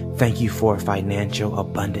 Thank you for financial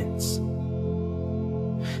abundance.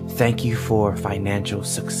 Thank you for financial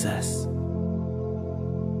success.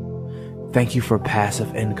 Thank you for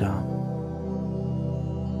passive income.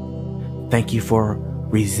 Thank you for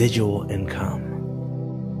residual income.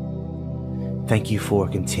 Thank you for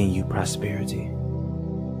continued prosperity.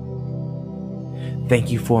 Thank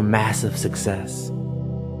you for massive success.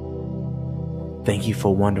 Thank you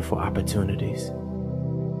for wonderful opportunities.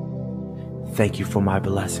 Thank you for my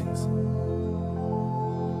blessings.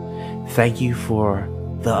 Thank you for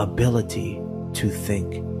the ability to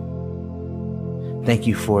think. Thank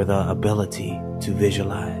you for the ability to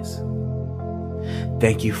visualize.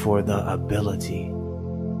 Thank you for the ability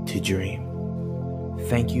to dream.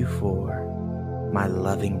 Thank you for my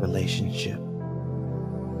loving relationship.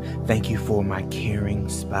 Thank you for my caring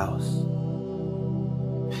spouse.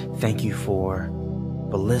 Thank you for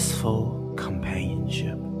blissful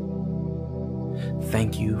companionship.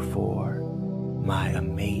 Thank you for my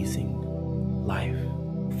amazing life.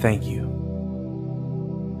 Thank you.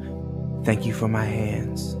 Thank you for my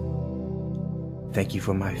hands. Thank you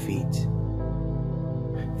for my feet.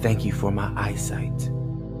 Thank you for my eyesight.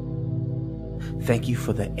 Thank you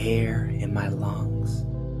for the air in my lungs.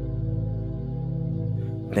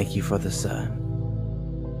 Thank you for the sun.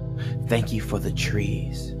 Thank you for the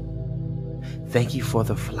trees. Thank you for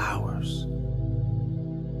the flowers.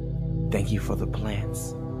 Thank you for the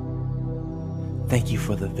plants. Thank you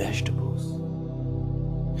for the vegetables.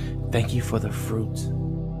 Thank you for the fruit.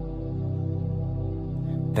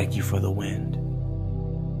 Thank you for the wind.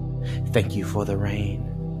 Thank you for the rain.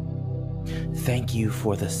 Thank you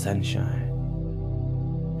for the sunshine.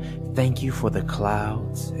 Thank you for the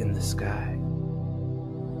clouds in the sky.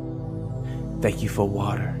 Thank you for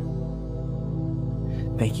water.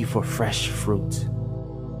 Thank you for fresh fruit.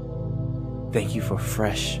 Thank you for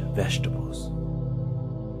fresh vegetables.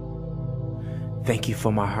 Thank you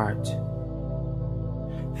for my heart.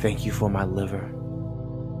 Thank you for my liver.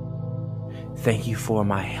 Thank you for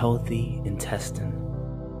my healthy intestine.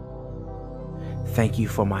 Thank you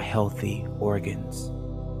for my healthy organs.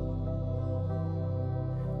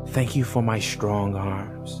 Thank you for my strong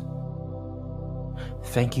arms.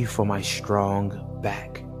 Thank you for my strong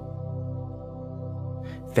back.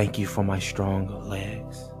 Thank you for my strong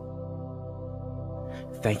legs.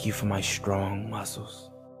 Thank you for my strong muscles.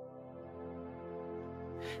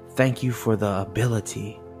 Thank you for the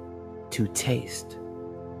ability to taste.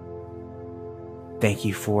 Thank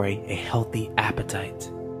you for a healthy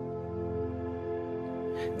appetite.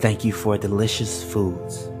 Thank you for delicious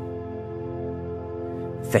foods.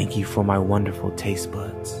 Thank you for my wonderful taste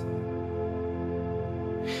buds.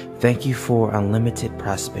 Thank you for unlimited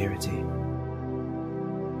prosperity.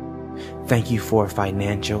 Thank you for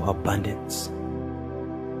financial abundance.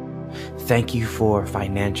 Thank you for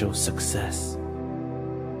financial success.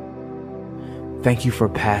 Thank you for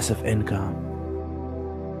passive income.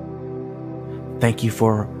 Thank you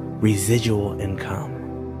for residual income.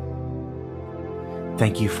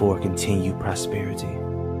 Thank you for continued prosperity.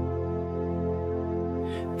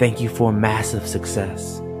 Thank you for massive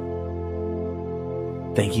success.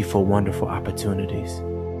 Thank you for wonderful opportunities.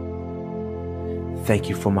 Thank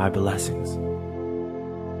you for my blessings.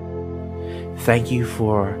 Thank you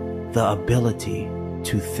for the ability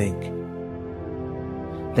to think.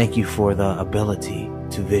 Thank you for the ability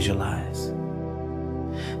to visualize.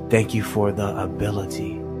 Thank you for the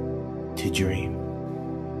ability to dream.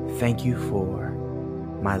 Thank you for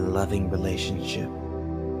my loving relationship.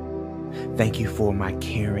 Thank you for my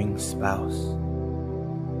caring spouse.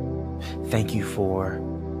 Thank you for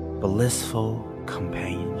blissful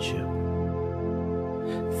companionship.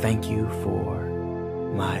 Thank you for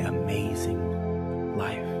my amazing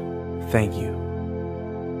life. Thank you.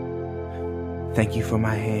 Thank you for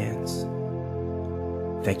my hands.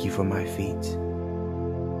 Thank you for my feet.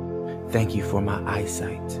 Thank you for my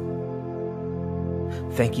eyesight.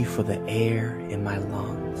 Thank you for the air in my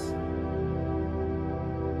lungs.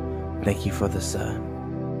 Thank you for the sun.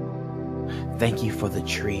 Thank you for the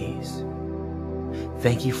trees.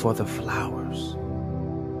 Thank you for the flowers.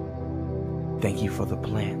 Thank you for the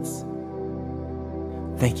plants.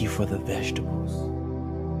 Thank you for the vegetables.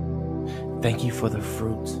 Thank you for the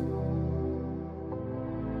fruit.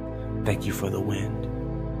 Thank you for the wind.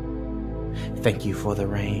 Thank you for the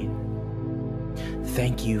rain.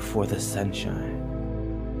 Thank you for the sunshine.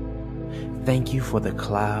 Thank you for the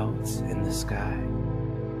clouds in the sky.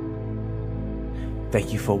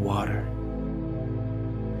 Thank you for water.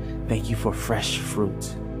 Thank you for fresh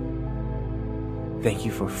fruit. Thank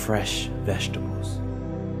you for fresh vegetables.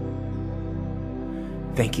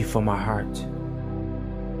 Thank you for my heart.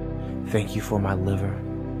 Thank you for my liver.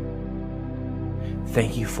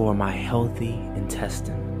 Thank you for my healthy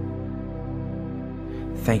intestine.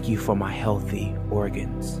 Thank you for my healthy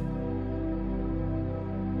organs.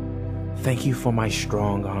 Thank you for my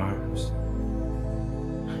strong arms.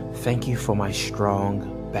 Thank you for my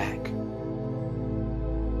strong back.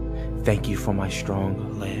 Thank you for my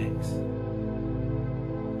strong legs.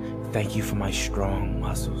 Thank you for my strong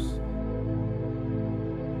muscles.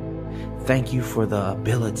 Thank you for the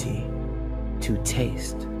ability to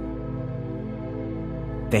taste.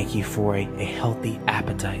 Thank you for a healthy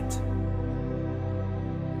appetite.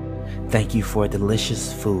 Thank you for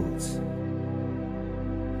delicious foods.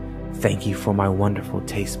 Thank you for my wonderful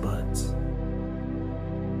taste buds.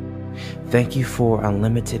 Thank you for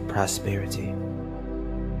unlimited prosperity.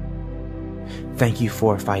 Thank you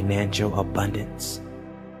for financial abundance.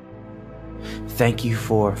 Thank you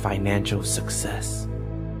for financial success.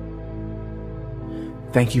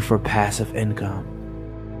 Thank you for passive income.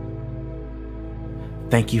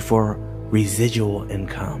 Thank you for residual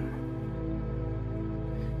income.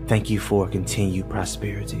 Thank you for continued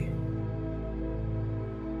prosperity.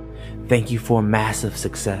 Thank you for massive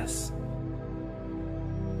success.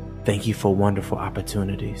 Thank you for wonderful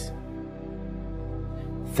opportunities.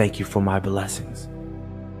 Thank you for my blessings.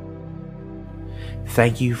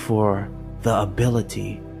 Thank you for the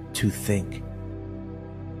ability to think.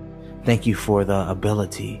 Thank you for the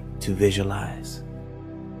ability to visualize.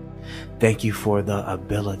 Thank you for the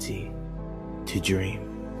ability to dream.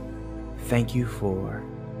 Thank you for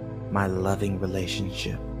my loving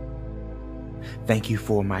relationship. Thank you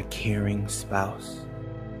for my caring spouse.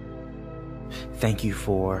 Thank you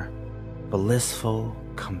for blissful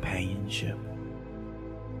companionship.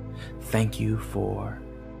 Thank you for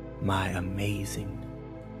my amazing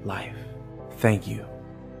life. Thank you.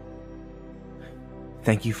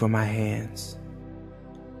 Thank you for my hands.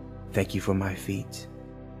 Thank you for my feet.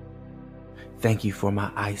 Thank you for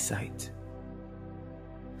my eyesight.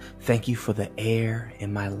 Thank you for the air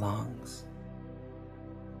in my lungs.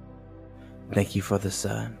 Thank you for the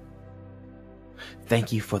sun.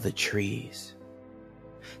 Thank you for the trees.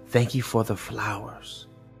 Thank you for the flowers.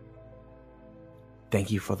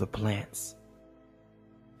 Thank you for the plants.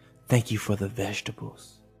 Thank you for the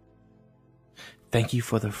vegetables. Thank you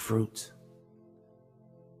for the fruit.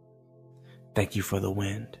 Thank you for the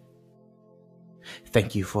wind.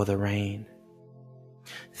 Thank you for the rain.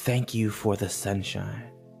 Thank you for the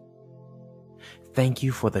sunshine. Thank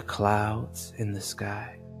you for the clouds in the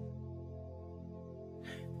sky.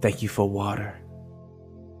 Thank you for water.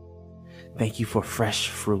 Thank you for fresh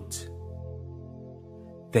fruit.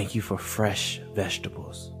 Thank you for fresh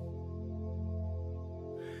vegetables.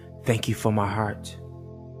 Thank you for my heart.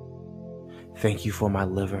 Thank you for my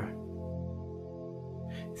liver.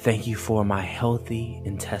 Thank you for my healthy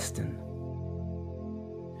intestine.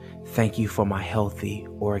 Thank you for my healthy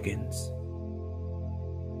organs.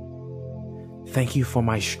 Thank you for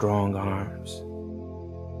my strong arms.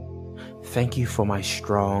 Thank you for my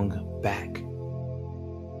strong back.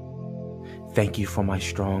 Thank you for my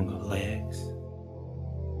strong legs.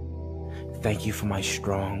 Thank you for my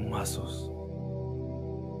strong muscles.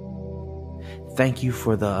 Thank you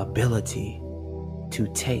for the ability to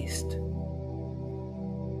taste.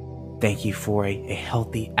 Thank you for a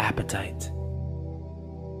healthy appetite.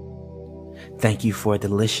 Thank you for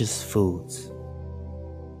delicious foods.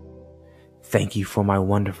 Thank you for my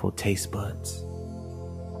wonderful taste buds.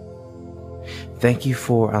 Thank you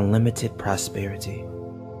for unlimited prosperity.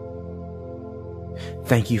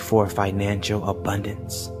 Thank you for financial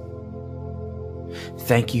abundance.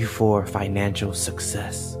 Thank you for financial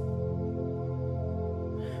success.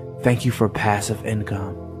 Thank you for passive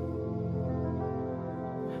income.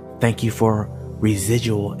 Thank you for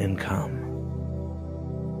residual income.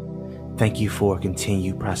 Thank you for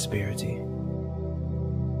continued prosperity.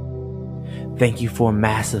 Thank you for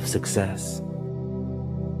massive success.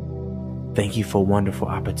 Thank you for wonderful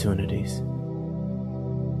opportunities.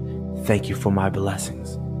 Thank you for my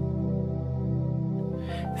blessings.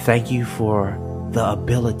 Thank you for the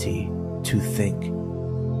ability to think.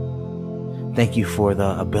 Thank you for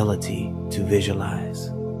the ability to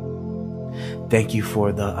visualize. Thank you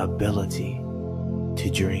for the ability to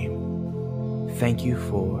dream. Thank you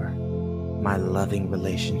for my loving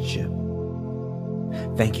relationship.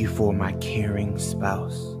 Thank you for my caring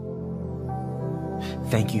spouse.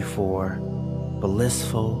 Thank you for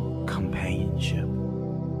blissful companionship.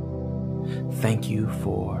 Thank you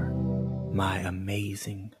for my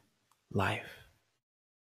amazing life.